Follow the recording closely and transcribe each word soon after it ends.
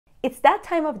It's that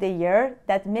time of the year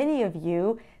that many of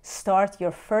you start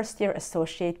your first-year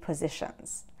associate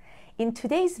positions. In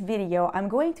today's video, I'm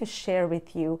going to share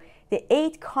with you the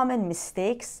 8 common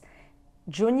mistakes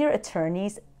junior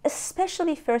attorneys,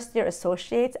 especially first-year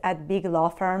associates at big law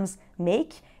firms,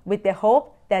 make, with the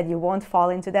hope that you won't fall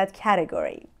into that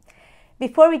category.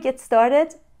 Before we get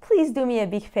started, please do me a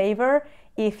big favor.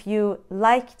 If you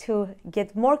like to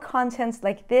get more content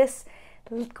like this,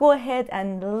 go ahead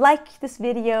and like this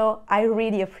video. I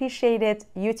really appreciate it.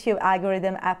 YouTube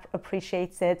algorithm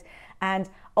appreciates it. And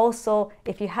also,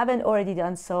 if you haven't already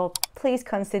done so, please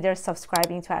consider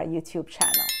subscribing to our YouTube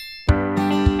channel.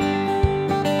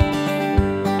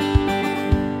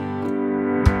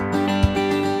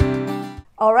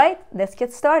 All right, let's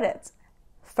get started.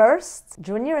 First,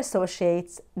 junior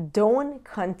associates don't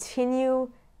continue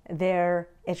their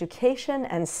education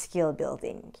and skill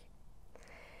building.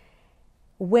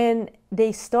 When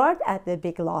they start at the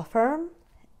big law firm,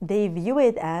 they view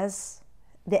it as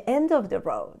the end of the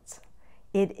road.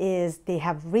 It is, they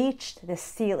have reached the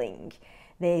ceiling.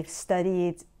 They've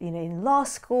studied, in law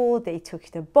school, they took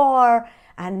the bar,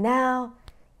 and now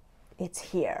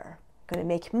it's here. Gonna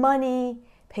make money,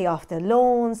 pay off the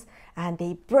loans, and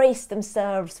they brace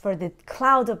themselves for the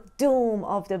cloud of doom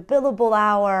of the billable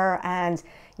hour and,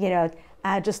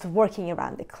 just working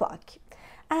around the clock.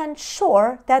 And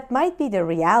sure, that might be the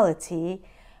reality,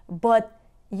 but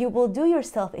you will do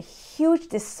yourself a huge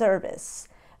disservice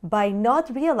by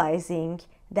not realizing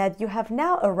that you have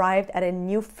now arrived at a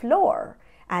new floor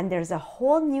and there's a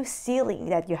whole new ceiling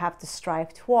that you have to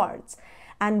strive towards.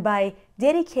 And by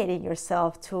dedicating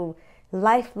yourself to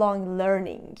lifelong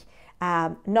learning,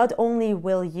 not only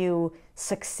will you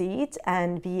succeed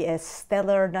and be a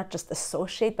stellar, not just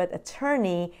associate, but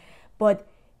attorney, but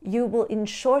you will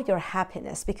ensure your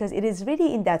happiness, because it is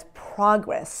really in that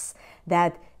progress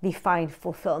that we find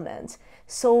fulfillment.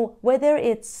 So whether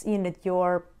it's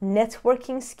your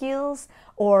networking skills,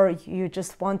 or you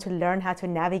just want to learn how to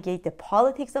navigate the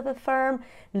politics of a firm,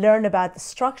 learn about the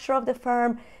structure of the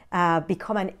firm,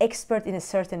 become an expert in a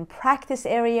certain practice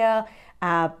area,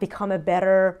 become a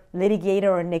better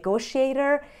litigator or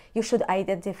negotiator, you should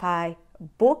identify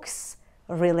books,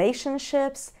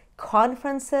 relationships,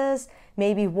 conferences,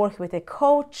 maybe work with a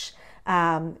coach.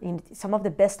 Some of the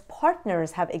best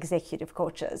partners have executive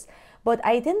coaches. But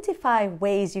identify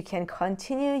ways you can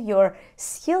continue your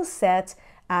skill set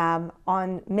in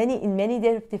many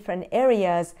different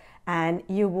areas, and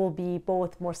you will be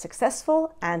both more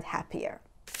successful and happier.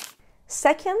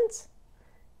 Second,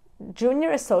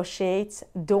 junior associates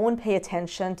don't pay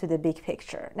attention to the big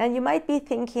picture. Now you might be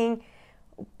thinking,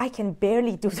 I can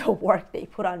barely do the work they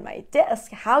put on my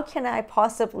desk. How can I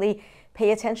possibly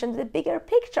pay attention to the bigger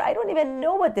picture? I don't even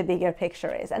know what the bigger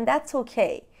picture is, and that's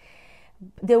okay.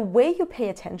 The way you pay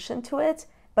attention to it,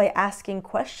 by asking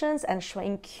questions and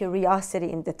showing curiosity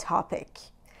in the topic.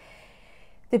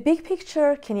 The big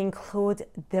picture can include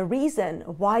the reason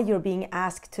why you're being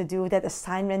asked to do that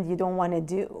assignment you don't want to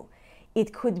do.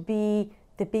 It could be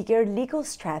the bigger legal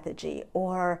strategy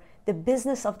or the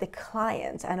business of the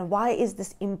client and why is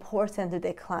this important to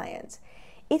the client.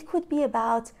 It could be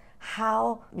about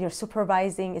how your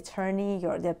supervising attorney,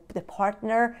 the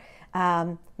partner,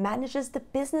 manages the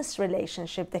business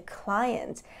relationship, the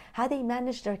client, how they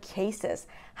manage their cases,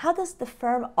 how does the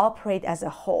firm operate as a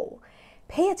whole.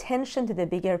 Pay attention to the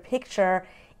bigger picture,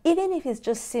 even if it's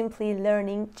just simply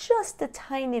learning just a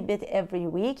tiny bit every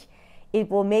week.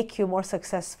 It will make you more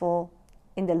successful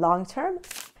in the long term.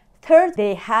 Third,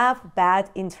 they have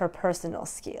bad interpersonal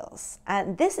skills.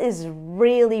 And this is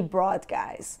really broad,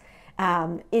 guys.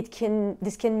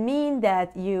 This can mean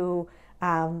that you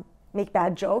make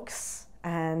bad jokes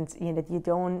and that you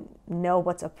don't know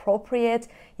what's appropriate.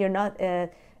 You're not a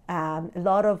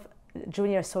lot of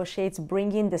junior associates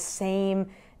bring in the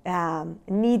same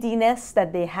neediness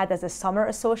that they had as a summer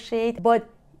associate. But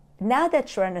now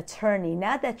that you're an attorney,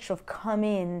 now that you've come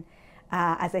in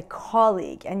as a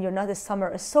colleague and you're not a summer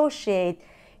associate,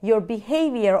 your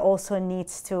behavior also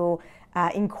needs to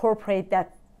incorporate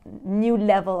that new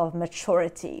level of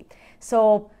maturity.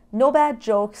 So no bad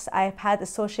jokes. I've had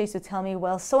associates who tell me,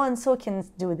 well, so-and-so can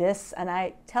do this. And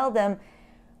I tell them,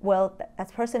 well,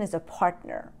 that person is a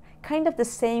partner. Kind of the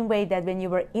same way that when you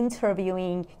were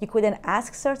interviewing, you couldn't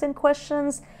ask certain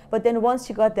questions, but then once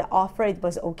you got the offer, it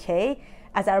was okay.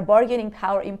 As our bargaining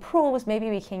power improves,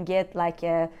 maybe we can get like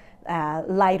a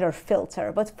lighter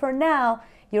filter. But for now,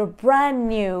 you're brand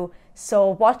new, so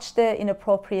watch the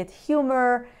inappropriate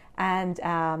humor. And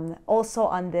also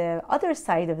on the other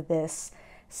side of this,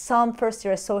 some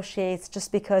first-year associates,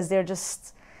 just because they're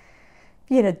just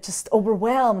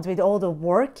overwhelmed with all the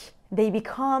work, they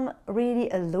become really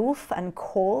aloof and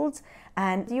cold,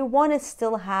 and you want to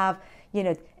still have, you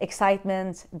know,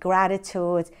 excitement,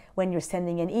 gratitude when you're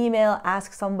sending an email.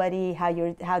 Ask somebody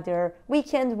how their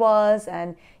weekend was,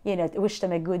 and, you know, wish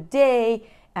them a good day.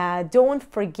 Don't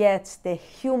forget the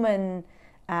human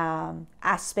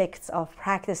aspects of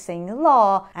practicing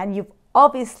law, and you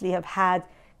obviously have had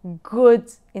good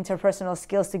interpersonal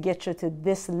skills to get you to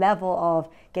this level of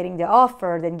getting the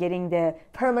offer, then getting the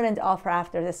permanent offer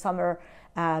after the summer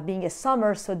being a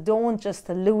summer. So don't just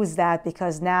lose that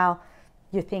because now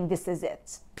you think this is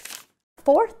it.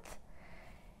 Fourth,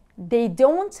 they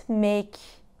don't make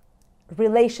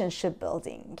relationship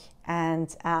building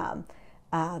and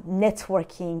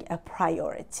networking a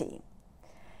priority.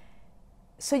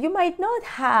 So you might not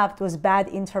have those bad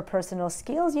interpersonal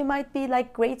skills. You might be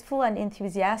like grateful and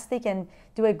enthusiastic and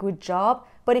do a good job.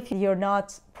 But if you're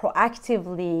not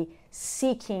proactively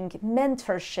seeking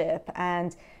mentorship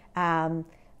and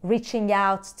reaching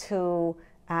out to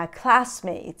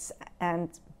classmates and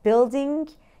building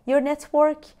your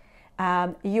network,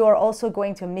 you are also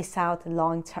going to miss out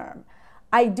long term.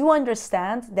 I do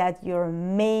understand that your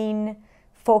main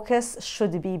focus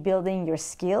should be building your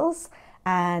skills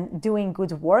and doing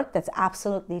good work. That's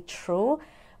absolutely true.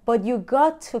 But you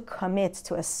got to commit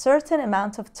to a certain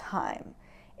amount of time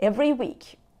every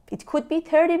week. It could be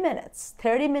 30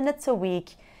 minutes a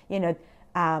week, you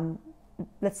know,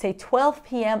 let's say 12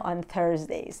 p.m. on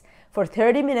Thursdays. For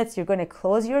 30 minutes, you're going to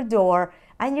close your door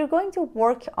and you're going to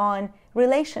work on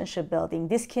relationship building.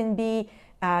 This can be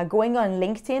going on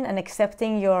LinkedIn and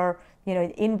accepting your, you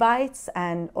know, invites,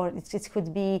 or it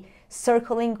could be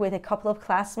circling with a couple of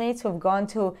classmates who have gone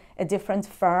to a different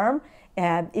firm.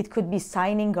 It could be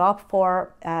signing up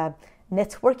for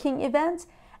networking events,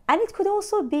 and it could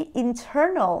also be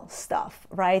internal stuff,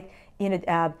 right? You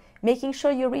know, making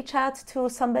sure you reach out to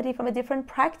somebody from a different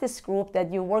practice group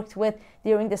that you worked with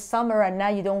during the summer and now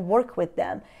you don't work with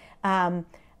them.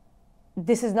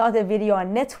 This is not a video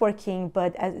on networking,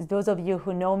 but as those of you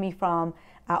who know me from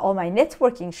all my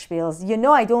networking spiels, you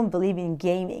know I don't believe in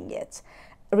gaming it.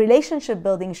 Relationship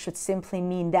building should simply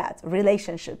mean that,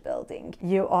 relationship building.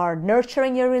 You are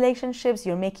nurturing your relationships,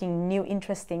 you're making new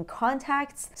interesting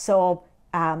contacts. So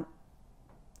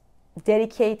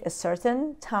dedicate a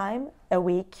certain time a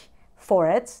week for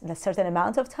it, a certain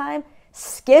amount of time.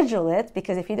 Schedule it,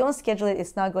 because if you don't schedule it,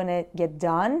 it's not going to get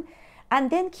done. And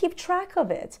then keep track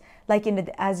of it. Like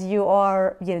as you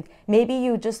are, you know, maybe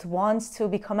you just want to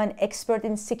become an expert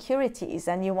in securities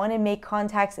and you want to make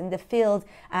contacts in the field,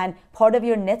 and part of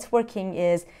your networking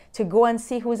is to go and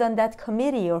see who's on that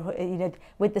committee, or, you know,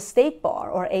 with the state bar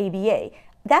or ABA.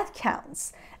 That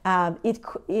counts. Like,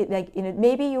 you know,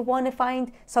 maybe you want to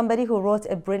find somebody who wrote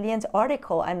a brilliant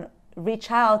article and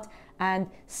reach out and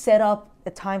set up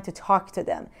a time to talk to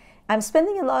them. I'm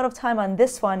spending a lot of time on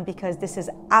this one because this is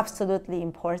absolutely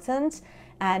important.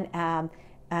 And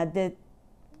the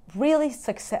really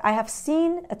success, I have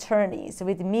seen attorneys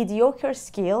with mediocre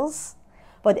skills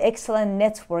but excellent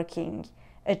networking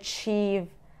achieve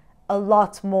a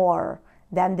lot more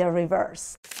than the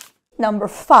reverse. Number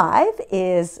 5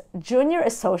 is junior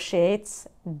associates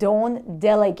don't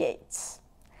delegate.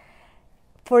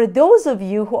 For those of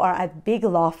you who are at big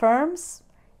law firms,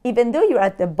 even though you're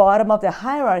at the bottom of the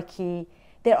hierarchy,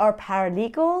 there are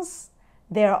paralegals,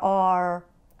 there are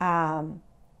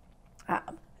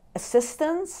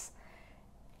assistants,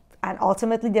 and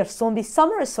ultimately there'll soon be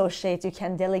summer associates you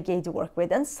can delegate work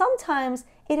with. And sometimes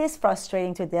it is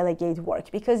frustrating to delegate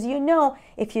work because you know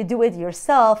if you do it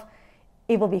yourself,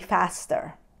 it will be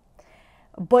faster.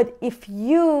 But if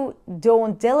you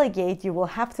don't delegate, you will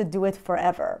have to do it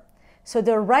forever. So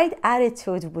the right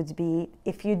attitude would be,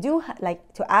 if you do,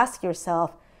 like, to ask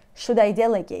yourself, should I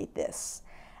delegate this?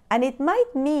 And it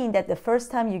might mean that the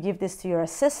first time you give this to your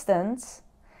assistant,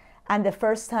 and the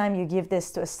first time you give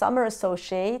this to a summer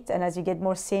associate, and as you get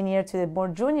more senior to the more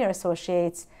junior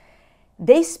associates,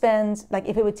 they spend, like,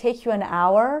 if it would take you an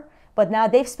hour, but now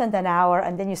they've spent an hour,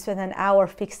 and then you spend an hour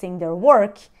fixing their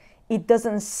work, it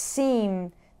doesn't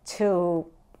seem to,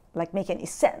 like, make any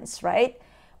sense, right?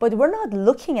 But we're not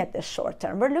looking at the short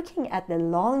term, we're looking at the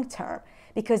long term.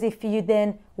 Because if you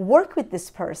then work with this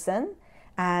person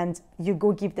and you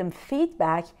go give them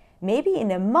feedback, maybe in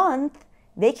a month,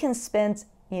 they can spend,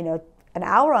 you know, an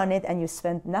hour on it and you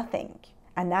spend nothing.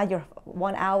 And now your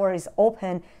 1 hour is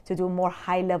open to do more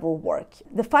high-level work.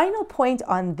 The final point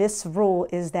on this rule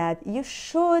is that you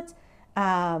should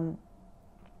find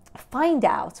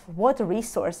out what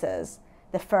resources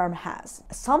the firm has.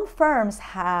 Some firms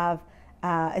have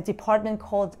a department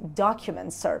called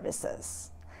document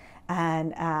services.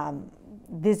 And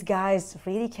these guys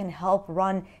really can help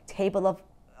run table of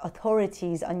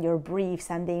authorities on your briefs,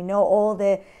 and they know all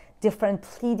the different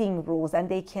pleading rules, and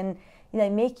they can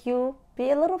make you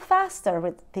be a little faster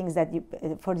with things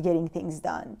for getting things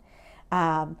done.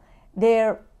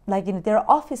 They're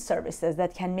office services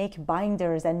that can make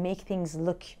binders and make things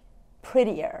look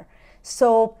prettier.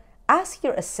 So ask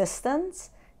your assistant,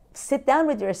 sit down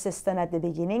with your assistant at the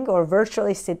beginning or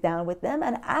virtually sit down with them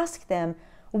and ask them,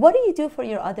 what do you do for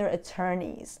your other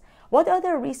attorneys? What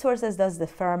other resources does the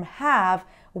firm have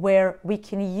where we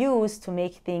can use to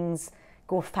make things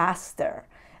go faster?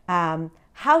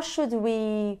 How should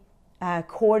we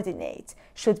coordinate?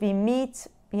 Should we meet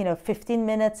 15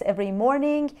 minutes every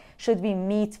morning? Should we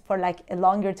meet for like a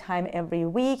longer time every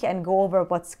week and go over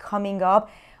what's coming up?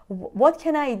 What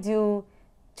can I do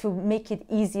to make it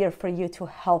easier for you to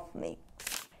help me?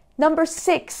 Number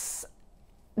 6,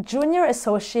 junior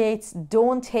associates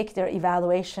don't take their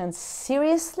evaluations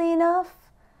seriously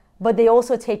enough, but they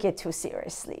also take it too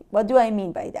seriously. What do I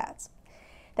mean by that?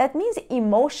 That means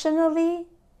emotionally,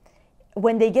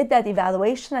 when they get that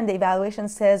evaluation and the evaluation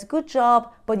says, good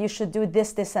job, but you should do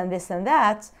this, this, and this, and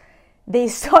that, they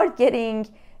start getting,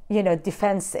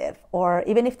 defensive, or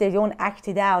even if they don't act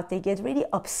it out, they get really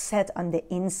upset on the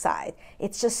inside.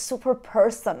 It's just super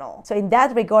personal. So in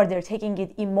that regard, they're taking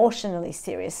it emotionally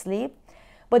seriously,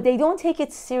 but they don't take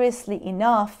it seriously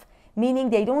enough, meaning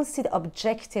they don't sit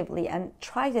objectively and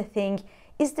try to think,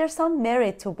 is there some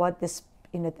merit to what this,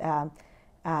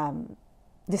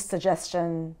 this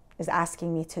suggestion is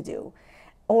asking me to do?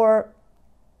 Or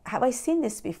have I seen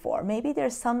this before? Maybe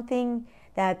there's something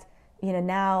that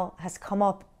now has come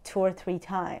up 2 or 3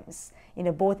 times,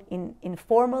 both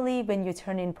informally when you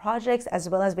turn in projects as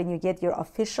well as when you get your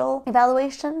official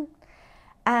evaluation.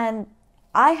 And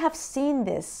I have seen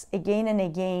this again and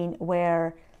again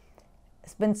where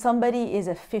when somebody is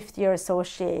a 5th-year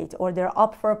associate or they're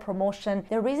up for a promotion,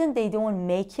 the reason they don't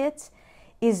make it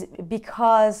is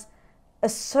because a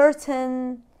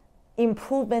certain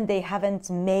improvement they haven't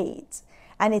made,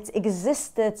 and it's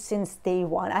existed since day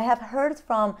one. I have heard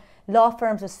from law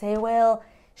firms who say, well,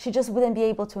 she just wouldn't be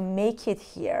able to make it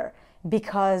here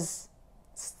because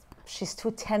she's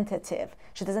too tentative.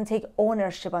 She doesn't take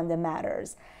ownership on the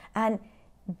matters. And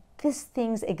these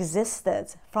things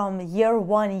existed from year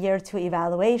 1, year 2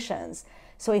 evaluations.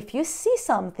 So if you see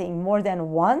something more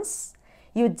than once,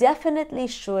 you definitely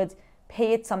should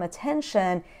pay it some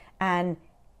attention and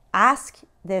ask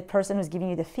the person who's giving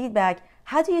you the feedback,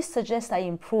 how do you suggest I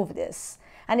improve this?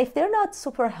 And if they're not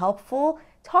super helpful,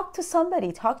 talk to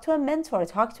somebody, talk to a mentor,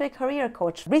 talk to a career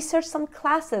coach, research some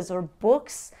classes or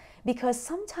books, because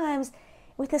sometimes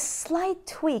with a slight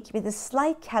tweak, with a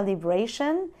slight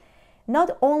calibration,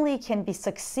 not only can we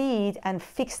succeed and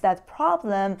fix that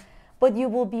problem, but you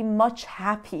will be much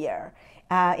happier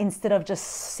instead of just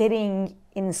sitting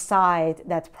inside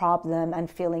that problem and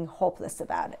feeling hopeless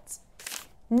about it.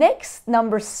 Next,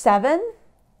 number 7,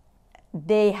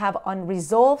 they have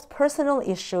unresolved personal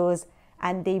issues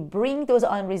and they bring those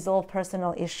unresolved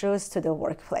personal issues to the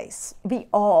workplace. We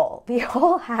all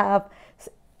have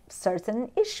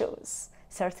certain issues,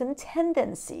 certain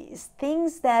tendencies,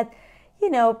 things that,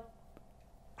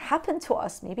 happen to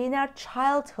us, maybe in our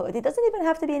childhood. It doesn't even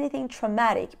have to be anything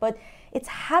traumatic, but it's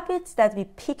habits that we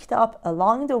picked up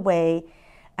along the way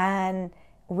and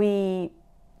we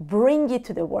bring it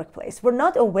to the workplace. We're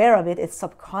not aware of it, it's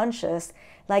subconscious.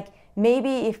 Like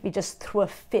maybe if we just threw a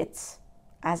fit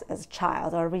as a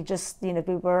child, or we just, we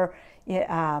were,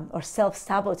 or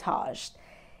self-sabotaged.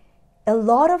 A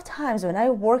lot of times when I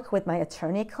work with my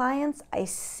attorney clients, I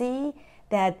see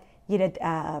that,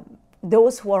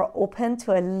 those who are open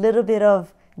to a little bit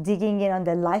of digging in on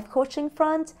the life coaching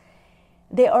front,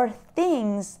 there are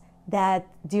things that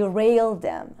derail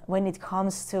them when it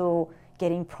comes to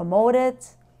getting promoted,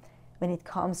 when it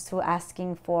comes to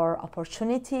asking for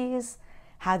opportunities,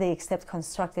 how they accept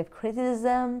constructive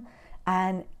criticism,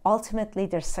 and ultimately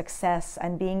their success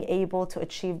and being able to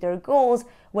achieve their goals,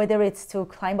 whether it's to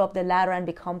climb up the ladder and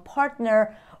become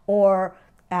partner or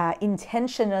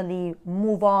intentionally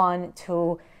move on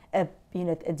to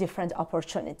a different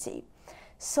opportunity.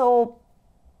 So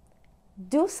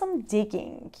do some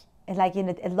digging. Like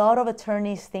a lot of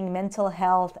attorneys think mental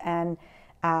health and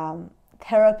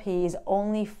therapy is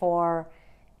only for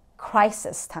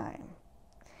crisis time.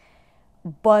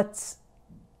 But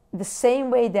the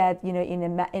same way that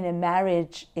in a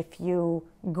marriage, if you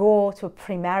go to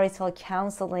premarital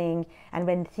counseling and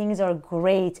when things are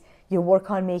great, you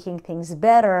work on making things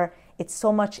better, it's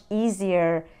so much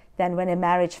easier than when a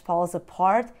marriage falls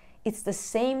apart. It's the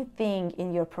same thing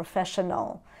in your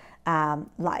professional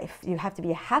life. You have to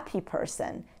be a happy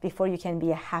person before you can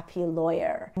be a happy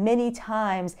lawyer. Many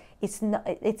times, it's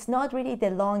not really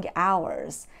the long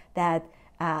hours that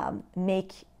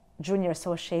make junior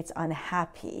associates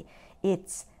unhappy.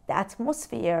 It's the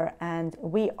atmosphere, and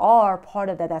we are part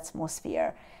of that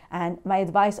atmosphere. And my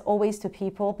advice always to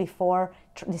people before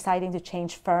deciding to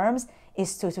change firms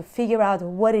is to figure out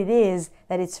what it is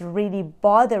that it's really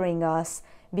bothering us,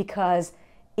 because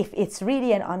if it's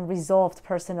really an unresolved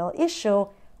personal issue,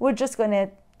 we're just going to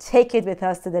take it with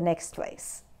us to the next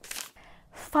place.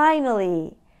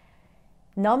 Finally,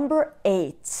 number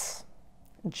 8,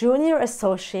 junior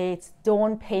associates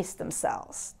don't pace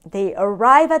themselves. They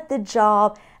arrive at the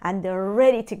job and they're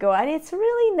ready to go. And it's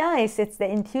really nice. The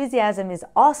enthusiasm is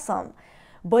awesome.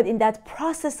 But in that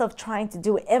process of trying to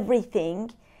do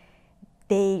everything,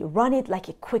 they run it like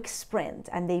a quick sprint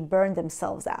and they burn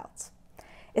themselves out.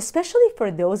 Especially for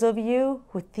those of you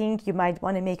who think you might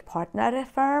want to make partner at a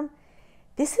firm,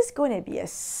 this is going to be a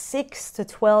 6 to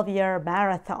 12-year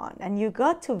marathon. And you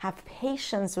got to have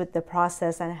patience with the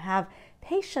process and have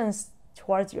patience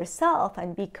towards yourself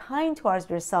and be kind towards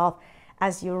yourself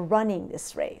as you're running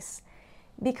this race.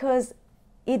 Because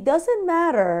it doesn't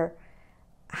matter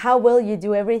how well you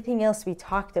do everything else we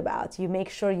talked about. You make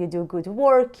sure you do good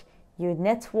work, you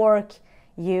network,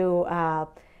 you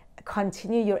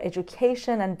continue your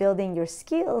education and building your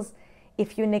skills.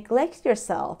 If you neglect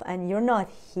yourself and you're not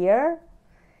here,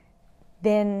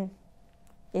 then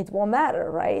it won't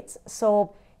matter, right?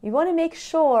 So you want to make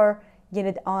sure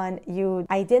you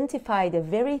identify the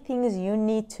very things you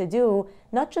need to do,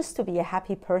 not just to be a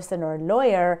happy person or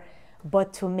lawyer,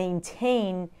 but to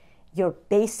maintain your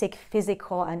basic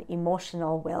physical and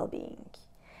emotional well-being.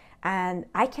 And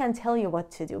I can't tell you what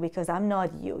to do because I'm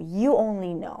not you. You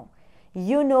only know.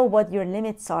 You know what your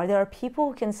limits are. There are people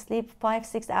who can sleep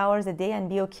 5-6 hours a day and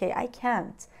be okay. I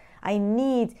can't. I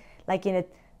need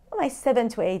my 7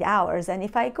 to 8 hours. And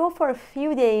if I go for a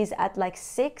few days at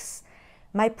 6,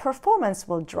 my performance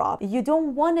will drop. You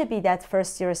don't want to be that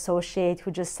first-year associate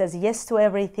who just says yes to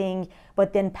everything,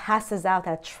 but then passes out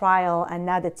at trial, and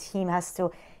now the team has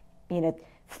to,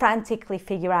 frantically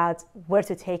figure out where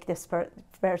to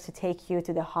take you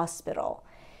to the hospital.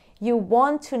 You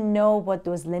want to know what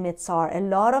those limits are. A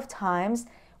lot of times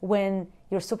when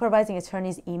your supervising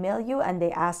attorneys email you and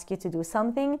they ask you to do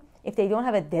something, if they don't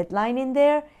have a deadline in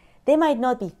there, they might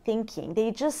not be thinking.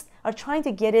 They just are trying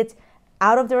to get it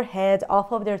out of their head,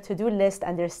 off of their to-do list,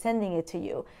 and they're sending it to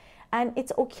you. And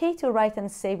it's okay to write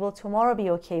and say, will tomorrow be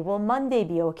okay? Will Monday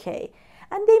be okay?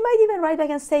 And they might even write back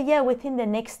and say, yeah, within the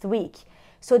next week.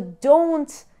 So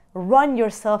don't run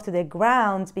yourself to the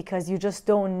ground because you just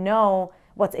don't know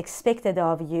what's expected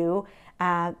of you,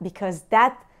 because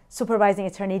that supervising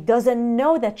attorney doesn't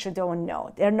know that you don't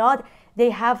know.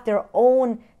 They have their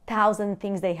own 1,000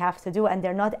 things they have to do, and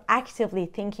they're not actively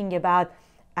thinking about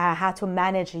how to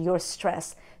manage your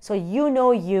stress. So you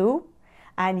know you,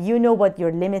 and you know what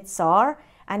your limits are,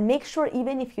 and make sure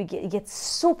even if you get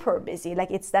super busy,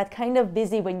 it's that kind of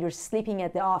busy when you're sleeping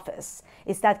at the office,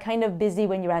 it's that kind of busy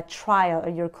when you're at trial or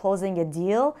you're closing a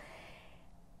deal,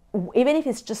 even if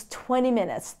it's just 20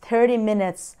 minutes, 30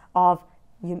 minutes of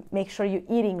you make sure you're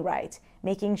eating right,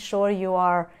 making sure you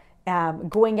are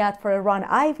going out for a run.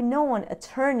 I've known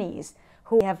attorneys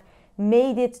who have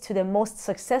made it to the most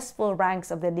successful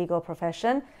ranks of the legal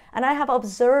profession, and I have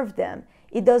observed them.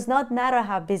 It does not matter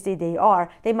how busy they are.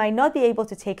 They might not be able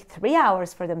to take 3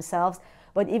 hours for themselves,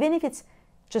 but even if it's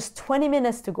just 20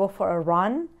 minutes to go for a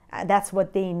run, that's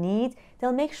what they need,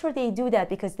 they'll make sure they do that,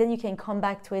 because then you can come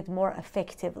back to it more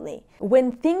effectively.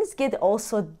 When things get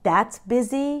also that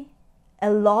busy, a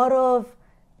lot of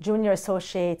junior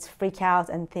associates freak out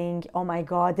and think, oh my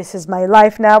God, this is my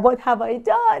life now. What have I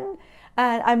done?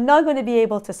 And I'm not going to be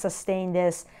able to sustain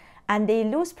this. And they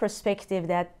lose perspective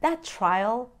that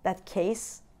trial, that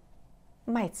case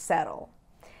might settle.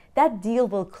 That deal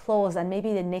will close and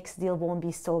maybe the next deal won't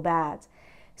be so bad.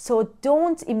 So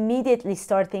don't immediately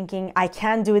start thinking, I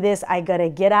can't do this, I gotta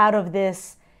get out of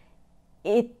this.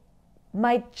 It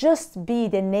might just be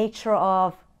the nature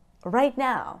of right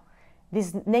now,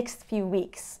 these next few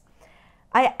weeks.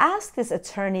 I asked this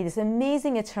attorney, this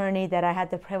amazing attorney that I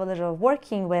had the privilege of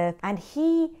working with, and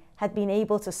he had been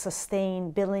able to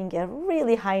sustain billing a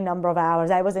really high number of hours.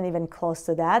 I wasn't even close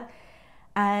to that.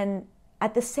 And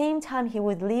at the same time, he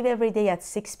would leave every day at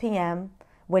 6 p.m.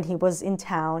 when he was in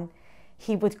town.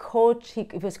 He would coach, he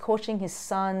was coaching his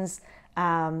son's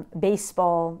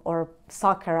baseball or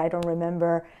soccer, I don't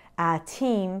remember,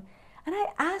 team. And I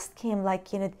asked him,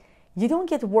 you don't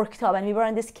get worked up. And we were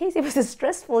on this case, it was a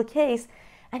stressful case.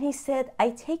 And he said, I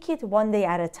take it one day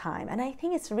at a time. And I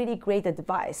think it's really great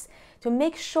advice to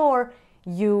make sure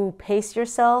you pace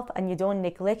yourself and you don't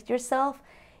neglect yourself.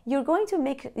 You're going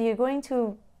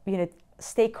to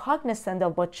stay cognizant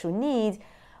of what you need.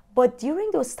 But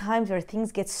during those times where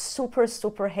things get super,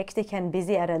 super hectic and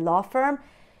busy at a law firm,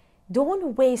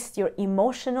 don't waste your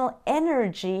emotional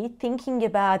energy thinking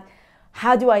about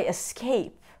how do I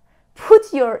escape.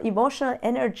 Put your emotional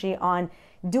energy on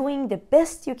doing the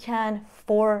best you can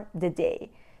for the day.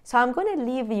 So I'm going to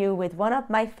leave you with one of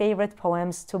my favorite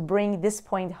poems to bring this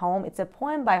point home. It's a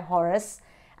poem by Horace,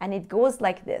 and it goes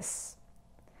like this.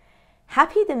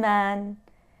 Happy the man,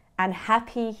 and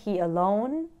happy he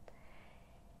alone,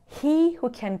 he who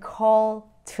can call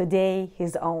today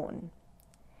his own.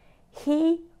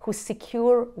 He who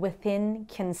secure within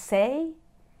can say,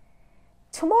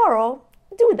 tomorrow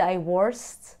do thy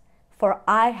worst, for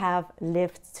I have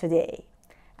lived today.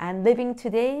 And living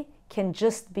today can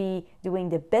just be doing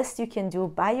the best you can do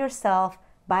by yourself,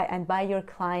 by your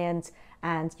client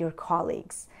and your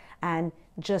colleagues, and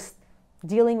just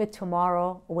dealing with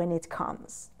tomorrow when it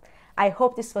comes. I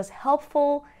hope this was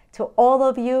helpful to all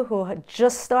of you who had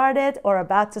just started or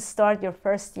about to start your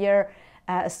first year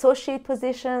associate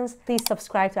positions. Please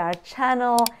subscribe to our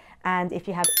channel, and if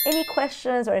you have any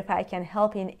questions or if I can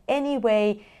help in any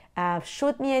way,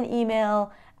 shoot me an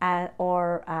email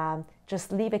or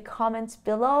just leave a comment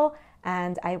below,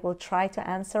 and I will try to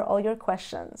answer all your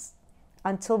questions.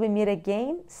 Until we meet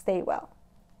again, stay well.